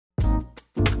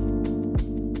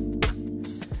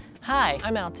Hi,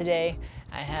 I'm out today.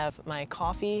 I have my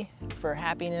coffee for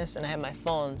happiness and I have my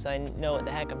phone so I know what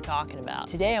the heck I'm talking about.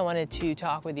 Today I wanted to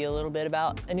talk with you a little bit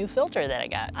about a new filter that I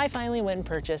got. I finally went and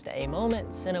purchased a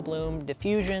Moment Cinebloom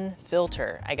diffusion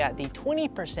filter. I got the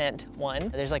 20% one.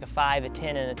 There's like a 5, a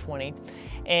 10, and a 20.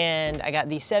 And I got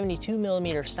the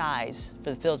 72mm size for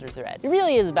the filter thread. It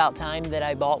really is about time that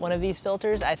I bought one of these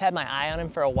filters. I've had my eye on them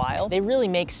for a while. They really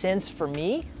make sense for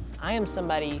me. I am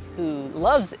somebody who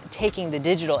loves taking the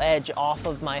digital edge off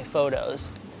of my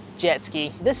photos. Jet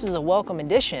ski. This is a welcome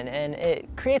addition and it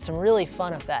creates some really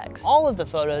fun effects. All of the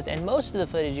photos and most of the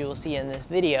footage you will see in this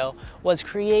video was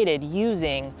created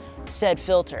using said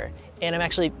filter. And I'm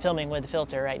actually filming with the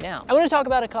filter right now. I want to talk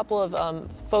about a couple of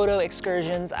photo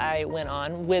excursions I went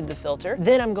on with the filter.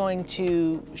 Then I'm going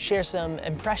to share some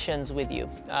impressions with you,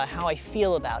 how I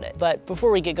feel about it. But before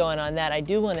we get going on that, I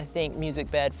do want to thank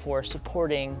Musicbed for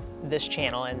supporting this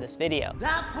channel and this video.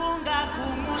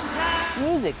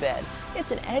 Musicbed, it's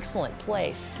an excellent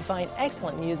place to find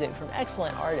excellent music from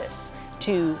excellent artists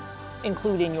to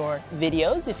include in your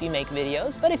videos if you make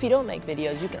videos. But if you don't make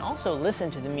videos, you can also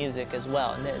listen to the music as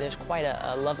well. And there's quite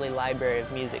a lovely library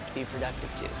of music to be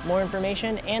productive to. More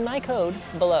information and my code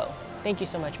below. Thank you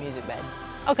so much, Musicbed.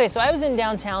 Okay, so I was in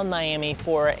downtown Miami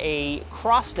for a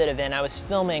CrossFit event. I was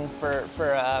filming for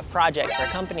a project for a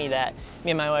company that me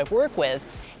and my wife work with.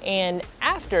 And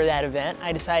after that event,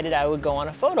 I decided I would go on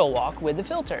a photo walk with the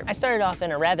filter. I started off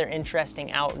in a rather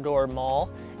interesting outdoor mall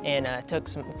and took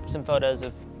some photos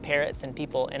of parrots and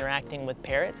people interacting with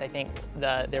parrots. I think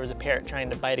there was a parrot trying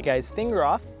to bite a guy's finger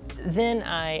off. Then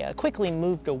I quickly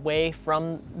moved away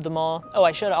from the mall. Oh,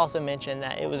 I should also mention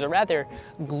that it was a rather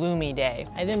gloomy day.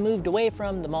 I then moved away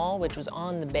from the mall, which was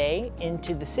on the bay,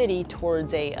 into the city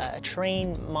towards a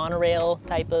train monorail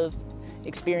type of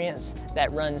experience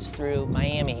that runs through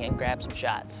Miami, and grabbed some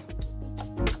shots.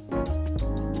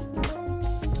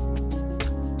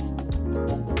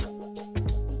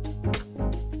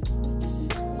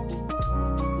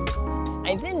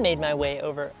 I then made my way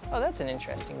over, oh, that's an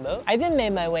interesting boat. I then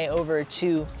made my way over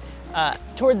to,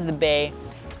 towards the bay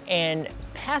and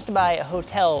passed by a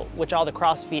hotel which all the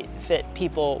CrossFit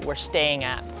people were staying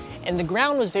at. And the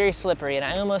ground was very slippery and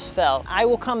I almost fell. I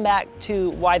will come back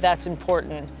to why that's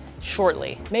important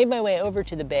shortly. Made my way over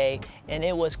to the bay and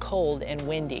it was cold and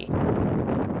windy.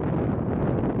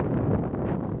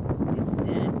 It's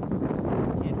dead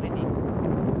and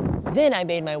windy. Then I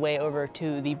made my way over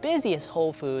to the busiest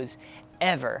Whole Foods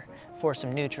ever for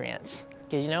some nutrients.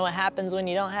 Because you know what happens when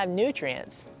you don't have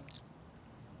nutrients?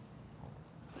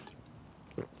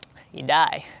 You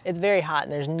die. It's very hot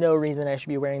and there's no reason I should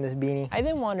be wearing this beanie. I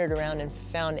then wandered around and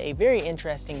found a very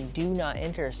interesting do not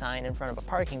enter sign in front of a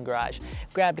parking garage,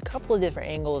 grabbed a couple of different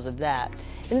angles of that,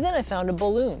 and then I found a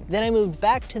balloon. Then I moved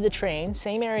back to the train,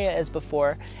 same area as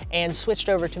before, and switched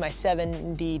over to my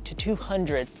 70 to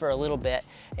 200 for a little bit,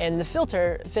 and the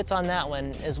filter fits on that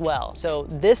one as well. So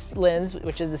this lens,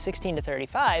 which is the 16 to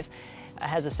 35,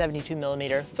 has a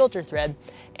 72mm filter thread,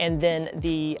 and then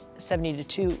the 70 to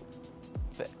 2,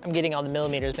 I'm getting all the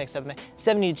millimeters mixed up. My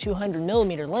 70 to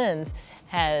 200mm lens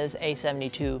has a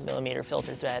 72mm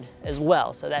filter thread as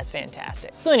well, so that's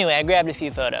fantastic. So anyway, I grabbed a few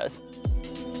photos.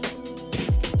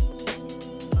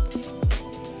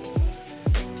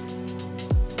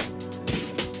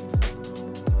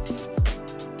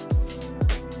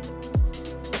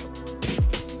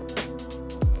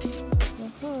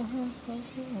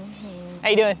 How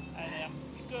you doing?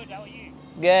 Good, how are you?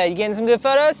 Good, you getting some good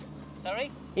photos?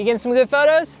 Sorry? You getting some good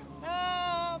photos?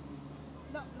 Not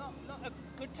a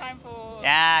good time for...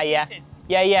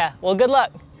 Yeah. Well, good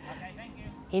luck. Okay, thank you.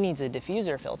 He needs a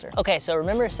diffuser filter. Okay, so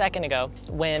remember a second ago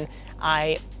when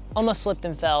I almost slipped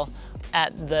and fell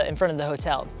in front of the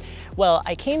hotel? Well,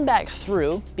 I came back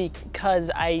through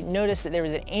because I noticed that there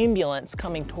was an ambulance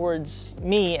coming towards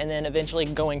me and then eventually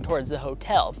going towards the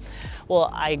hotel.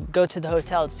 Well, I go to the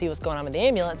hotel to see what's going on with the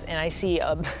ambulance and I see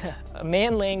a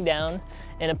man laying down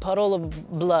in a puddle of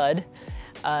blood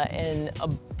and a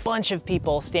bunch of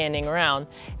people standing around,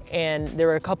 and there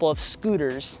were a couple of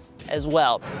scooters as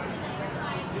well.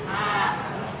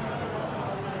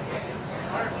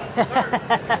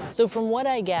 So from what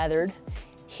I gathered,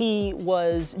 he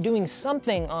was doing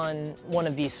something on one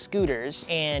of these scooters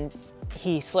and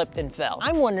he slipped and fell.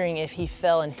 I'm wondering if he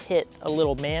fell and hit a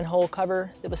little manhole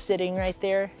cover that was sitting right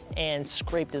there and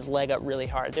scraped his leg up really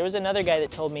hard. There was another guy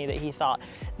that told me that he thought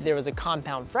there was a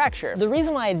compound fracture. The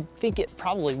reason why I think it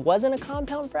probably wasn't a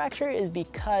compound fracture is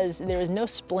because there was no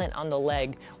splint on the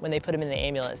leg when they put him in the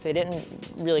ambulance. They didn't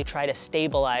really try to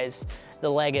stabilize the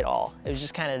leg at all. It was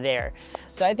just kind of there.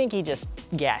 So I think he just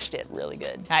gashed it really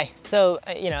good. Hi. So,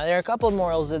 there are a couple of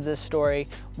morals of this story.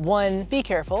 One, be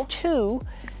careful. Two,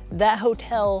 that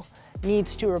hotel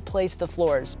needs to replace the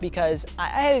floors because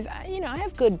I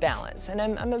have good balance, and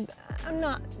I'm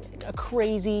not a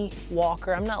crazy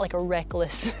walker. I'm not like a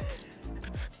reckless.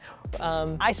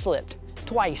 I slipped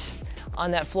twice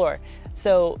on that floor.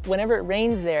 So whenever it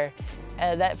rains there,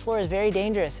 that floor is very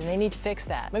dangerous and they need to fix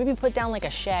that. Maybe put down like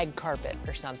a shag carpet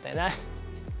or something.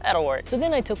 That'll work. So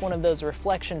then I took one of those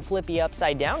reflection flippy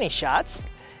upside downy shots.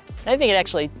 I think it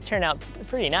actually turned out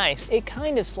pretty nice. It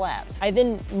kind of slaps. I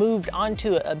then moved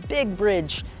onto a big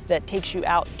bridge that takes you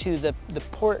out to the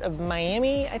port of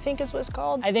Miami, I think is what it's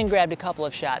called. I then grabbed a couple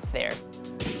of shots there.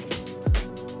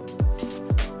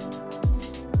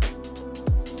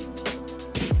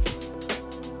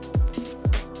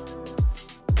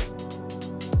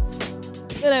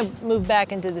 Then I moved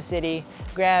back into the city,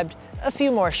 grabbed a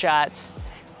few more shots,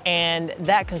 and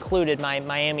that concluded my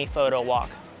Miami photo walk.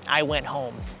 I went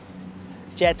home.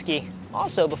 Jet ski.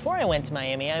 Also, before I went to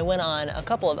Miami, I went on a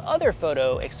couple of other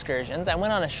photo excursions. I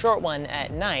went on a short one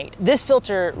at night. This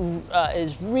filter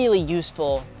is really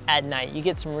useful at night. You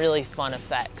get some really fun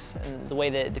effects and the way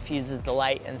that it diffuses the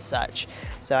light and such.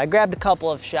 So I grabbed a couple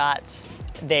of shots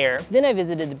there. Then I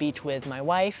visited the beach with my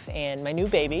wife and my new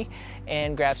baby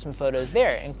and grabbed some photos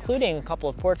there, including a couple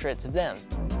of portraits of them.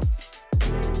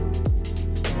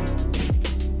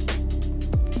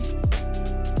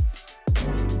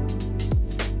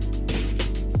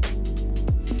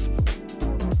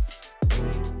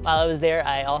 While I was there,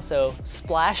 I also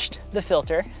splashed the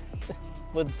filter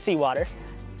with seawater,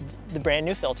 the brand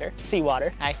new filter,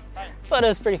 seawater. Hi.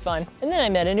 Photo's pretty fun. And then I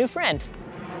met a new friend.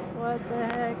 What the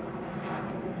heck?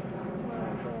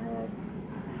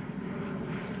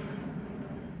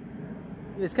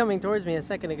 He was coming towards me a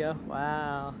second ago.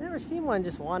 Wow. I've never seen one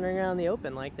just wandering around the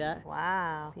open like that.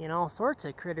 Wow. Seeing all sorts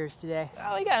of critters today.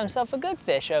 Oh, he got himself a good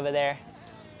fish over there.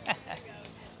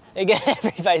 Again,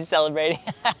 everybody's celebrating.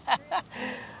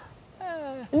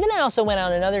 And then I also went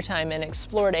out another time and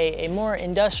explored a more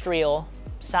industrial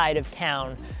side of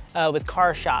town with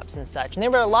car shops and such. And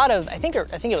there were a lot of, I think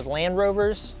it was Land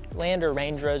Rovers, Land or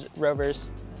Range Rovers,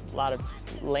 a lot of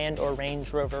Land or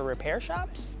Range Rover repair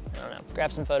shops. I don't know,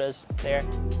 grab some photos there.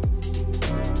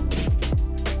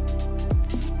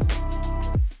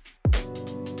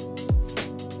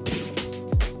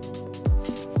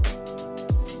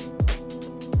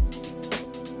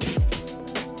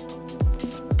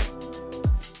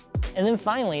 And then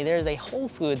finally, there's a Whole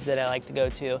Foods that I like to go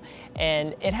to,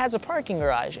 and it has a parking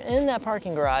garage. And in that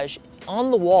parking garage,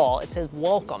 on the wall, it says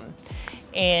welcome.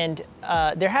 And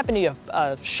there happened to be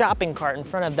a shopping cart in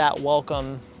front of that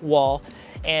welcome wall.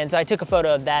 And so I took a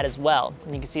photo of that as well.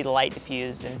 And you can see the light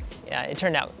diffused, and yeah, it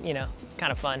turned out,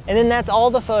 kind of fun. And then that's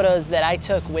all the photos that I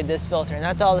took with this filter, and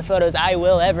that's all the photos I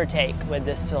will ever take with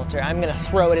this filter. I'm gonna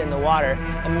throw it in the water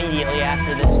immediately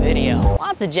after this video.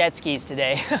 Lots of jet skis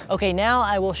today. Okay, now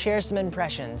I will share some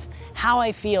impressions, how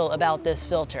I feel about this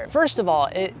filter. First of all,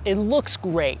 it looks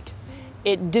great.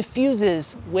 It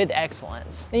diffuses with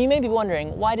excellence. And you may be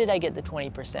wondering, why did I get the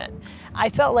 20%? I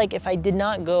felt like if I did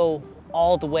not go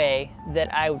all the way,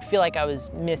 that I would feel like I was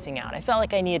missing out. I felt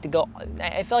like I needed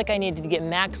to get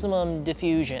maximum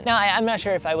diffusion. Now, I'm not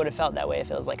sure if I would have felt that way if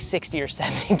it was like 60 or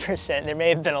 70%. There may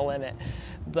have been a limit,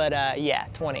 but yeah,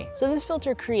 20. So this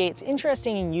filter creates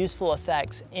interesting and useful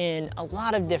effects in a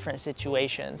lot of different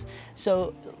situations.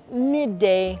 So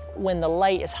midday, when the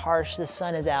light is harsh, the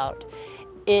sun is out,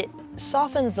 it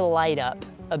softens the light up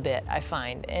a bit, I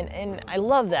find, and I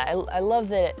love that. I love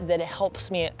that it helps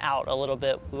me out a little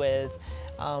bit with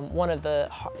one of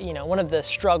the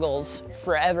struggles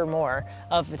forevermore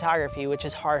of photography, which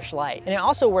is harsh light. And it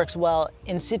also works well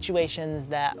in situations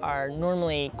that are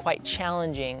normally quite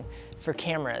challenging for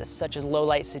cameras, such as low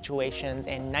light situations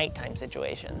and nighttime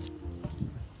situations.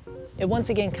 It once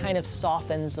again kind of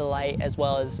softens the light as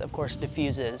well as, of course,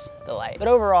 diffuses the light. But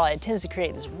overall, it tends to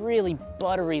create this really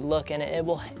buttery look, and it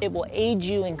will aid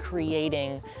you in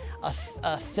creating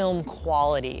a film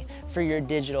quality for your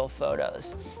digital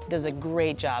photos. It does a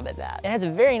great job at that. It has a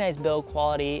very nice build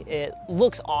quality. It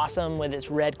looks awesome with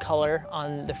its red color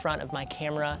on the front of my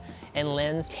camera and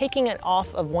lens. Taking it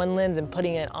off of one lens and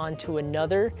putting it onto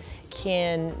another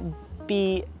can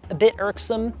be a bit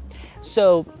irksome.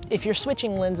 So if you're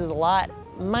switching lenses a lot,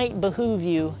 might behoove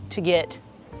you to get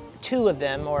 2 of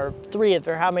them or 3 of,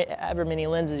 or however many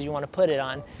lenses you want to put it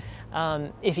on,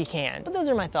 if you can. But those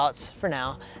are my thoughts for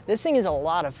now. This thing is a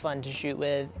lot of fun to shoot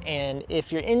with, and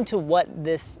if you're into what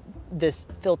this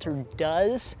filter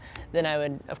does, then I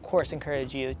would of course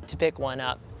encourage you to pick one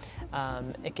up.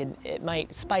 It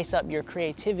might spice up your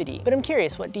creativity. But I'm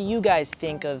curious, what do you guys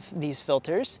think of these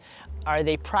filters? Are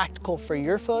they practical for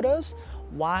your photos?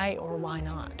 Why or why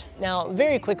not? Now,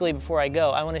 very quickly before I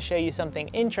go, I want to show you something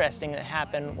interesting that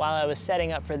happened while I was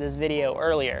setting up for this video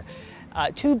earlier.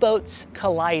 2 boats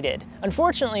collided.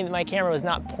 Unfortunately, my camera was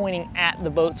not pointing at the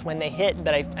boats when they hit,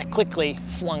 but I quickly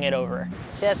flung it over.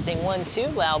 Testing 1, 2,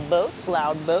 loud boats,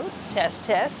 test,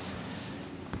 test.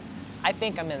 I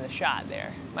think I'm in the shot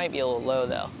there. Might be a little low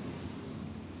though.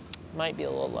 Might be a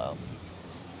little low.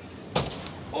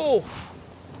 Oh!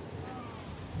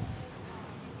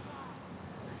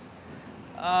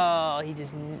 Oh,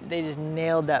 they just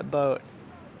nailed that boat.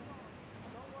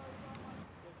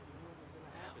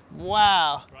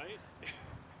 Wow.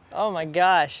 Oh my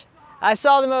gosh. I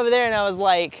saw them over there and I was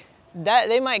like,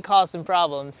 they might cause some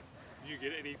problems. Did you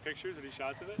get any pictures, any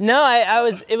shots of it? No,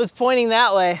 it was pointing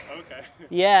that way. Okay.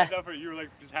 Yeah. You were like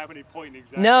just happening to point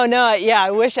exactly. No, yeah, I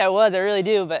wish I was, I really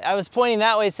do, but I was pointing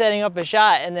that way setting up a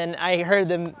shot, and then I heard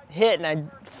them hit and I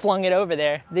flung it over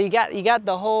there. You got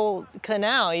the whole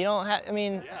canal. You don't have, I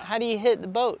mean, yeah. How do you hit the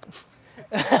boat?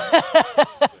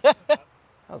 That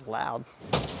was loud.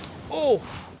 Oh,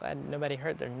 glad nobody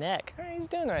hurt their neck. All right, he's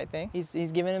doing the right thing.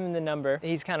 He's giving him the number.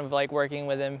 He's kind of like working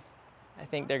with him. I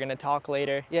think they're gonna talk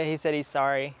later. Yeah, he said he's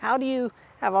sorry. How do you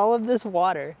have all of this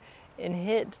water and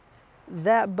hit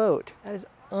that boat? That is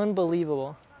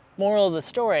unbelievable. Moral of the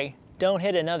story, don't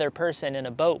hit another person in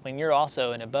a boat when you're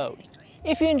also in a boat.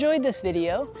 If you enjoyed this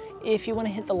video, if you want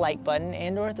to hit the like button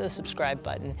and or the subscribe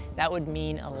button, that would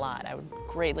mean a lot. I would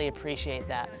greatly appreciate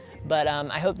that. But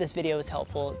I hope this video was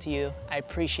helpful to you. I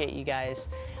appreciate you guys.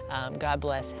 God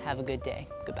bless, have a good day.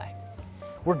 Goodbye.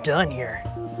 We're done here.